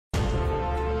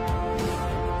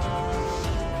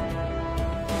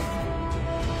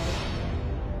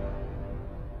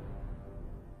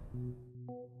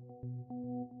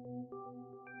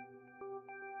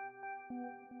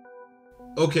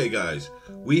Okay guys,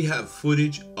 we have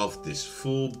footage of this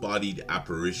full-bodied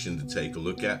apparition to take a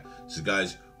look at. So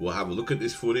guys, we'll have a look at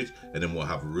this footage and then we'll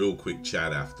have a real quick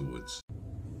chat afterwards.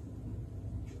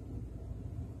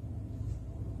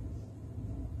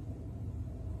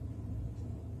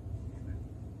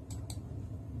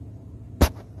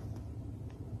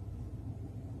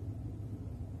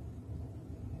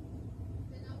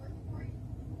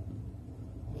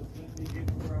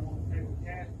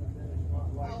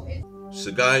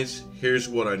 So guys, here's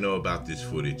what I know about this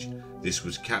footage. This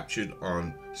was captured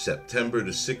on September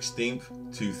the 16th,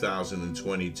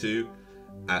 2022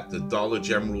 at the Dollar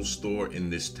General store in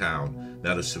this town.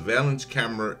 Now the surveillance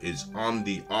camera is on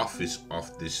the office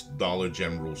of this Dollar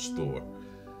General store.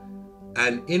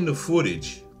 And in the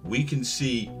footage, we can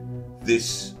see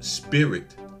this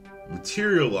spirit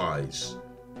materialize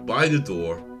by the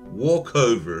door, walk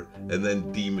over, and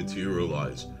then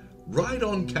dematerialize right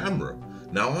on camera.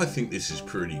 Now I think this is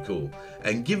pretty cool,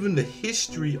 and given the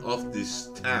history of this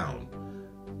town,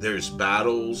 there's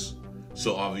battles,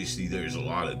 so obviously there's a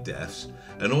lot of deaths,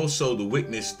 and also the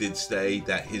witness did say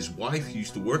that his wife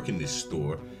used to work in this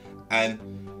store and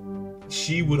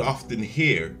she would often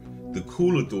hear the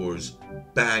cooler doors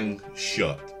bang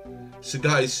shut. So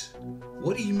guys,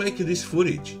 what do you make of this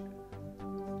footage?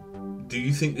 Do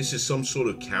you think this is some sort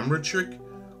of camera trick,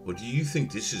 or do you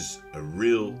think this is a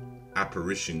real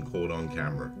apparition caught on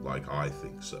camera, like I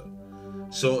think so?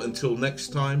 So until next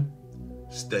time,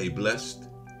 stay blessed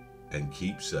and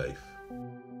keep safe.